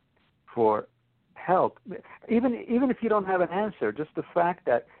for help, even if you don't have an answer, just the fact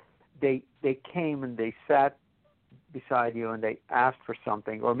that they came and they sat beside you and they asked for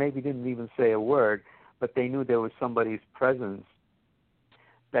something, or maybe didn't even say a word, but they knew there was somebody's presence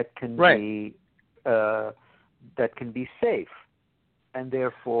that can be safe and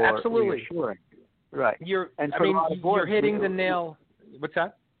therefore absolutely reassuring. Right. You're hitting the nail. What's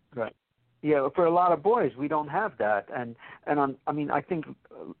that? Right. Yeah, for a lot of boys, we don't have that, and I think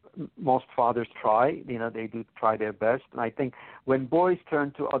most fathers try. They do try their best, and I think when boys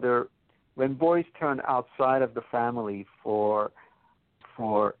turn outside of the family for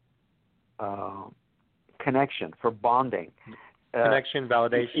connection, for bonding, connection,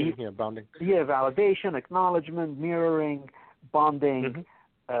 validation, bonding. Yeah, validation, acknowledgement, mirroring, bonding.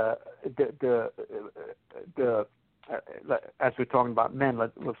 As we're talking about men,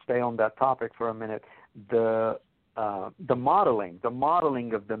 we'll stay on that topic for a minute. The modeling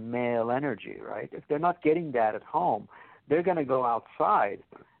of the male energy, right? If they're not getting that at home, they're going to go outside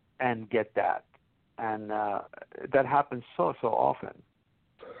and get that, and that happens so often.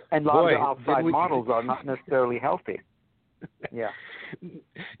 And a lot of the outside models are not necessarily healthy. Yeah.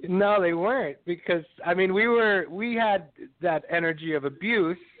 No, they weren't, because we had that energy of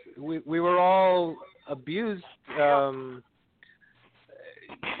abuse. We were all abused to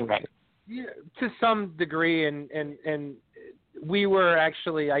some degree, and we were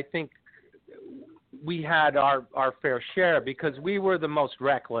actually, I think we had our fair share, because we were the most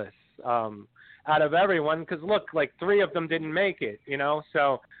reckless out of everyone, because look, like 3 of them didn't make it,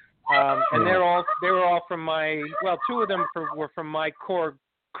 so and they were all from my, 2 of them were from my core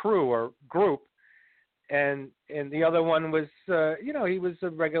crew or group, and the other one was he was a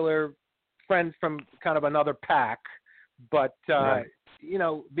regular friend from kind of another pack, but right.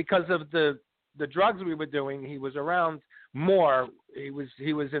 Because of the drugs we were doing, he was around more. He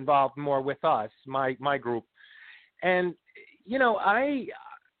was involved more with us, my group, and I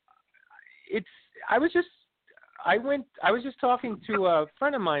was just talking to a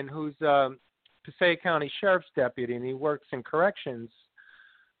friend of mine who's Passaic County Sheriff's deputy, and he works in corrections,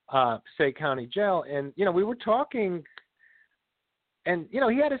 Passaic County Jail, and we were talking, and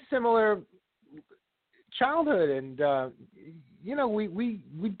he had a similar childhood, and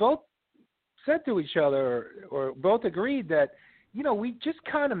we both said to each other, or both agreed that we just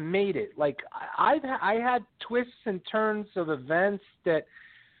kind of made it. Like I had twists and turns of events that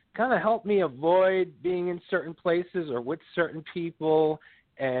kind of helped me avoid being in certain places or with certain people,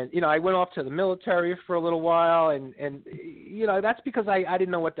 and I went off to the military for a little while, and that's because I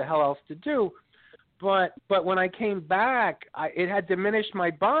didn't know what the hell else to do. But when I came back, it had diminished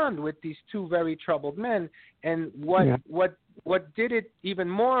my bond with these 2 very troubled men. And what did it even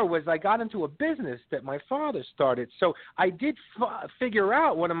more was I got into a business that my father started. So I did figure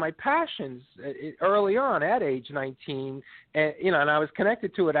out one of my passions early on at age 19, and and I was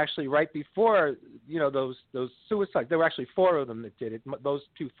connected to it actually right before those suicides. There were actually 4 of them that did it. Those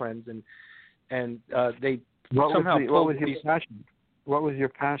 2 friends, and they somehow what was your passion? What was your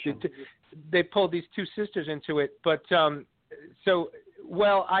passion? They pulled these two sisters into it, but I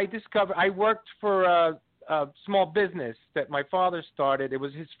worked for a small business that my father started. It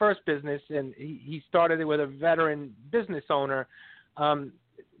was his first business, and he started it with a veteran business owner.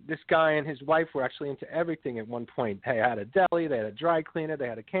 This guy and his wife were actually into everything at one point. They had a deli, they had a dry cleaner, they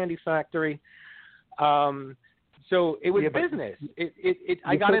had a candy factory. So it was business.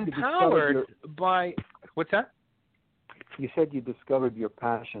 I got empowered by – what's that? You said you discovered your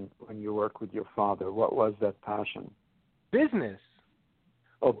passion when you worked with your father. What was that passion? Business.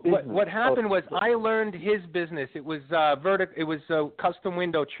 Oh, business. What happened was I learned his business. It was custom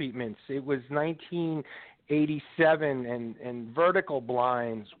window treatments. It was 1987, and vertical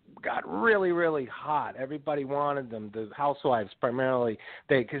blinds got really, really hot. Everybody wanted them. The housewives primarily,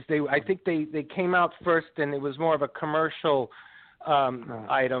 I think they came out first, and it was more of a commercial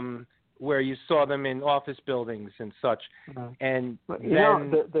item where you saw them in office buildings and such. And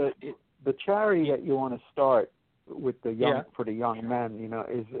then the charity that you want to start with the young for the young men,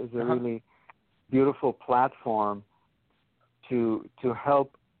 is a really beautiful platform to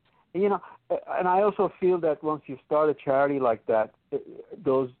help. And I also feel that once you start a charity like that,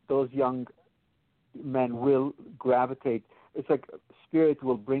 those young men will gravitate. It's like spirit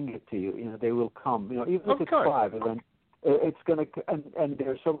will bring it to you. They will come. Even if it's 5, and then it's gonna. And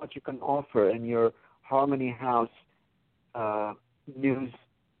there's so much you can offer, and your Harmony House news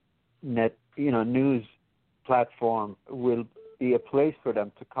platform will be a place for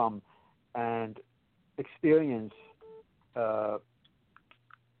them to come and experience.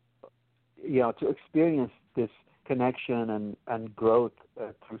 To experience this connection and growth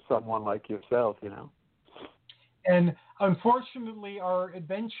through someone like yourself, And unfortunately, our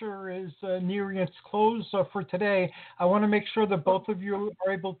adventure is nearing its close for today. I want to make sure that both of you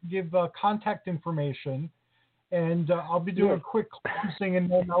are able to give contact information, and I'll be doing a quick closing, and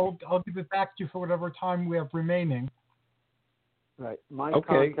then I'll give it back to you for whatever time we have remaining. Right. My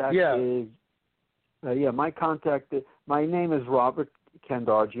contact is my name is Robert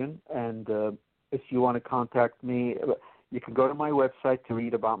Kandarjian, and if you want to contact me, you can go to my website to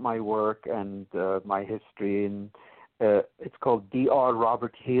read about my work and my history, and it's called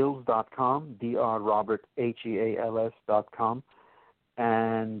drrobertheals.com, drrobertheals.com,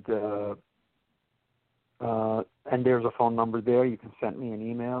 and there's a phone number there. You can send me an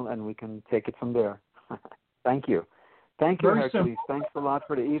email, and we can take it from there. Thank you. Thank you, Hercules. Thanks a lot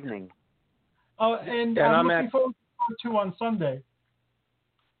for the evening. And I'm looking forward to on Sunday.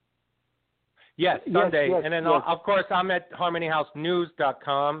 Yes, Sunday. Yes, and then, of course, I'm at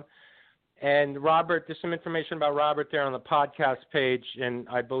harmonyhousenews.com. And Robert, there's some information about Robert there on the podcast page, and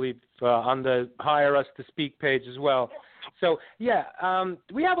I believe on the Hire Us to Speak page as well. So,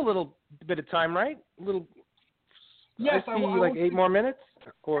 we have a little bit of time, right? Yes, I see 8 more minutes?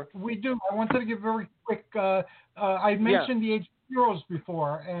 Or we do. I wanted to give very quick. I mentioned the Age of Heroes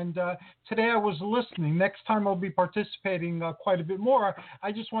before, and today I was listening. Next time I'll be participating quite a bit more.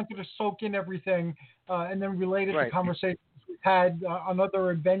 I just wanted to soak in everything and then relate it to conversations we've had on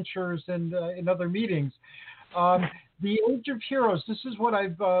other adventures and in other meetings. The Age of Heroes, this is what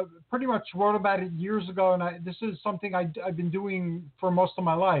I've pretty much wrote about it years ago, and this is something I've been doing for most of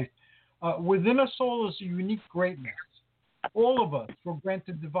my life. Within us all is a unique greatness. All of us were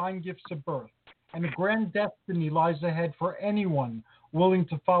granted divine gifts of birth, and a grand destiny lies ahead for anyone willing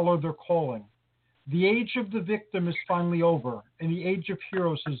to follow their calling. The age of the victim is finally over, and the age of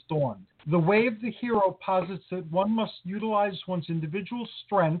heroes has dawned. The way of the hero posits that one must utilize one's individual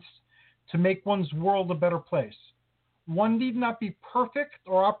strengths to make one's world a better place. One need not be perfect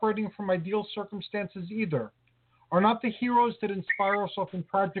or operating from ideal circumstances either. Are not the heroes that inspire us often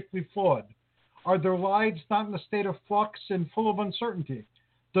tragically flawed? Are their lives not in a state of flux and full of uncertainty?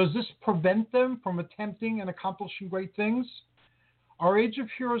 Does this prevent them from attempting and accomplishing great things? Our Age of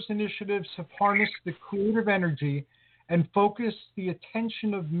Heroes initiatives have harnessed the creative energy and focused the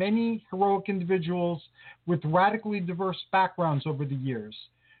attention of many heroic individuals with radically diverse backgrounds over the years,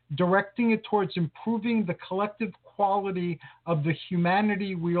 directing it towards improving the collective quality of the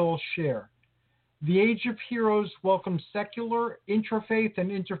humanity we all share. The Age of Heroes welcomes secular, interfaith, and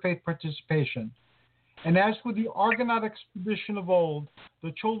interfaith participation. And as with the Argonaut expedition of old,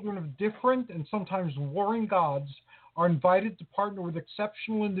 the children of different and sometimes warring gods are invited to partner with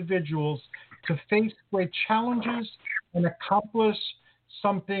exceptional individuals to face great challenges and accomplish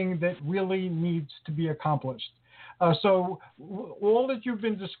something that really needs to be accomplished. So all that you've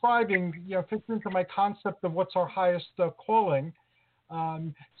been describing, fits into my concept of what's our highest calling.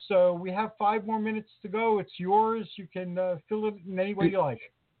 So we have 5 more minutes to go. It's yours. You can fill it in any way you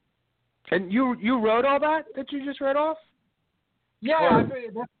like. And you wrote all that you just read off? Yeah,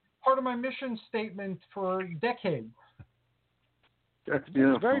 that's part of my mission statement for decades. That's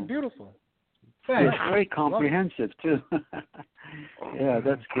beautiful. It's very beautiful. Thanks. It's very comprehensive too. Yeah,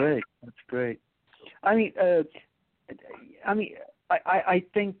 that's great. That's great. I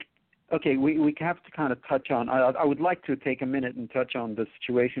think. Okay, we have to kind of touch on. I would like to take a minute and touch on the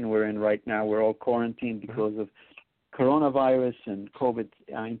situation we're in right now. We're all quarantined because of coronavirus and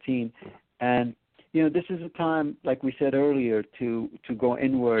COVID-19, and this is a time, like we said earlier, to go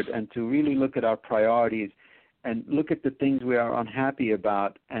inward and to really look at our priorities and look at the things we are unhappy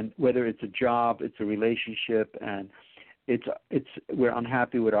about, and whether it's a job, it's a relationship, and we're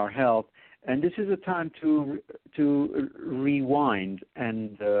unhappy with our health. And this is a time to rewind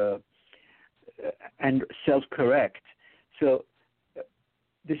and self-correct. So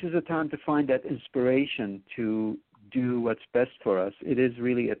this is a time to find that inspiration to do what's best for us. It is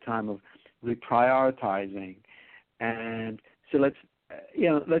really a time of reprioritizing, and so let's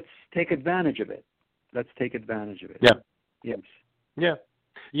take advantage of it. Let's take advantage of it. Yeah. Yes. Yeah.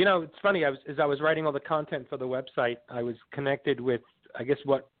 It's funny. As I was writing all the content for the website, I was connected with, I guess,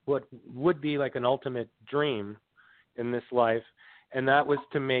 what would be like an ultimate dream in this life, and that was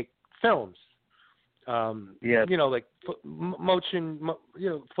to make films. Yes. Like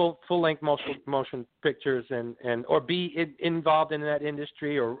full-length motion pictures, and or be involved in that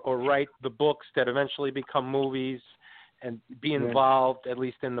industry, or write the books that eventually become movies, and be involved at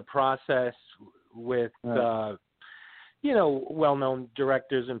least in the process with well-known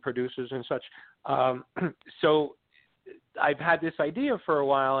directors and producers and such. So I've had this idea for a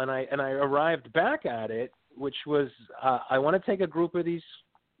while, and I arrived back at it, which was I want to take a group of these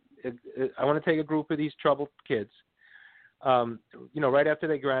troubled kids. Right after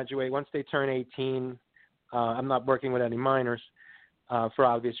they graduate, once they turn 18, I'm not working with any minors for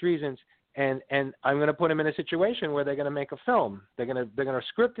obvious reasons. And I'm going to put them in a situation where they're going to make a film. They're going to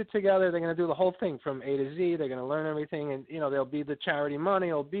script it together. They're going to do the whole thing from A to Z. They're going to learn everything, and there'll be the charity money.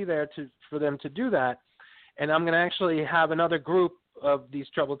 It'll be there for them to do that. And I'm going to actually have another group of these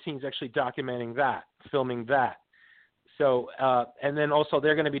troubled teens actually documenting that, filming that. So and then also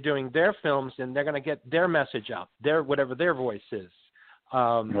they're going to be doing their films, and they're going to get their message out, whatever their voice is.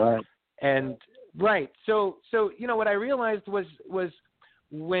 Right. And right. So what I realized was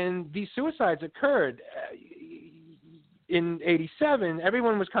when these suicides occurred in '87,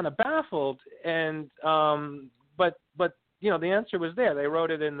 everyone was kind of baffled, and but the answer was there. They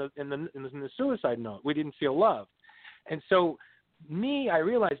wrote it in the suicide note. We didn't feel loved, and so I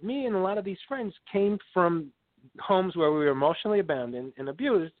realized me and a lot of these friends came from homes where we were emotionally abandoned and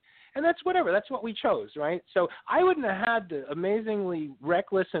abused, and that's what we chose, right? So I wouldn't have had the amazingly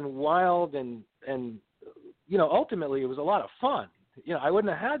reckless and wild and ultimately it was a lot of fun. I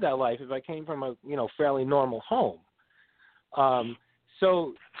wouldn't have had that life if I came from a, fairly normal home.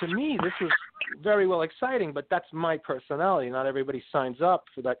 So to me, this was very well exciting, but that's my personality. Not everybody signs up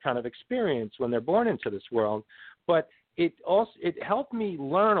for that kind of experience when they're born into this world. But it helped me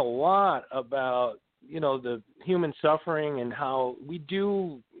learn a lot about, the human suffering and how we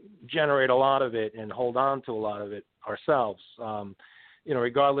do generate a lot of it and hold on to a lot of it ourselves.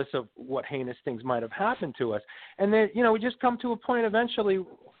 Regardless of what heinous things might have happened to us. And then, we just come to a point eventually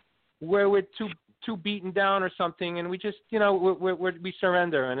where we're too beaten down or something, and we just, we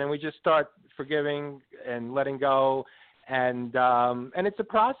surrender, and then we just start forgiving and letting go. And it's a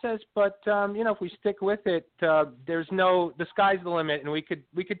process, but, if we stick with it, the sky's the limit, and we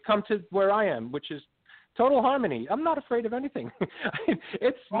could come to where I am, which is total harmony. I'm not afraid of anything.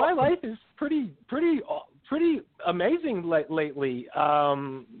 My life is pretty amazing lately.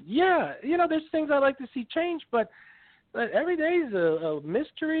 There's things I like to see change, but every day is a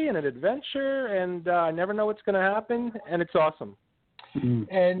mystery and an adventure, and I never know what's going to happen, and it's awesome. Mm-hmm.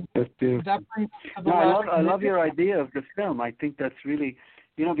 And that's beautiful. That brings to the I love your idea of the film. I think that's really,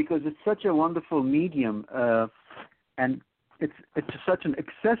 because it's such a wonderful medium, and it's such an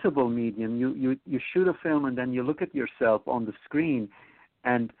accessible medium. You shoot a film, and then you look at yourself on the screen,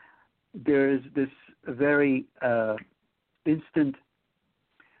 and there is this very instant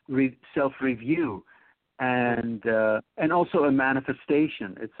self-review, and also a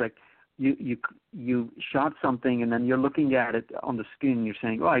manifestation. It's like you shot something, and then you're looking at it on the screen, and you're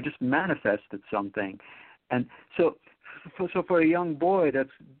saying, "Oh, I just manifested something," and so for a young boy,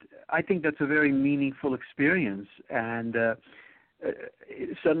 I think that's a very meaningful experience, and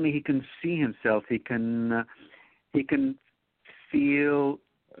suddenly he can see himself. He can feel.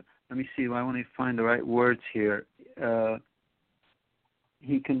 Let me see. I want to find the right words here.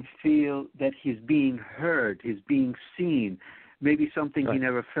 He can feel that he's being heard, he's being seen. Maybe something he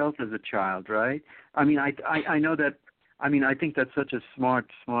never felt as a child, right? I mean, I know that I mean, I think that's such a smart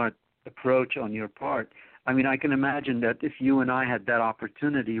approach on your part. I mean, I can imagine that if you and I had that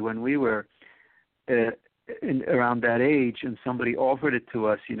opportunity when we were around that age and somebody offered it to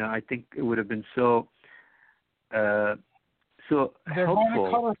us, I think it would have been so helpful. They're going to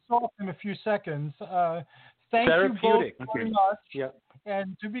cut us off in a few seconds. Thank you both very much. Yeah.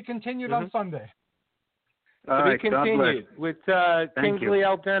 And to be continued on Sunday. To be continued with Kingsley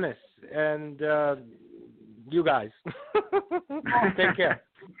L. Dennis and you guys. Take care.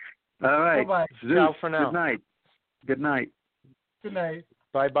 All right. Bye-bye. Ciao for now. Good night. Good night.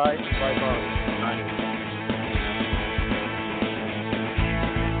 Bye-bye. Bye-bye.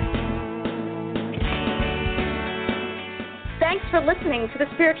 Thanks for listening to the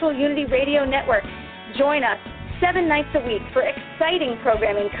Spiritual Unity Radio Network. Join us 7 nights a week for exciting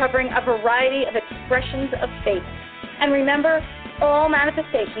programming covering a variety of expressions of faith. And remember, all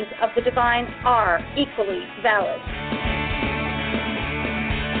manifestations of the divine are equally valid.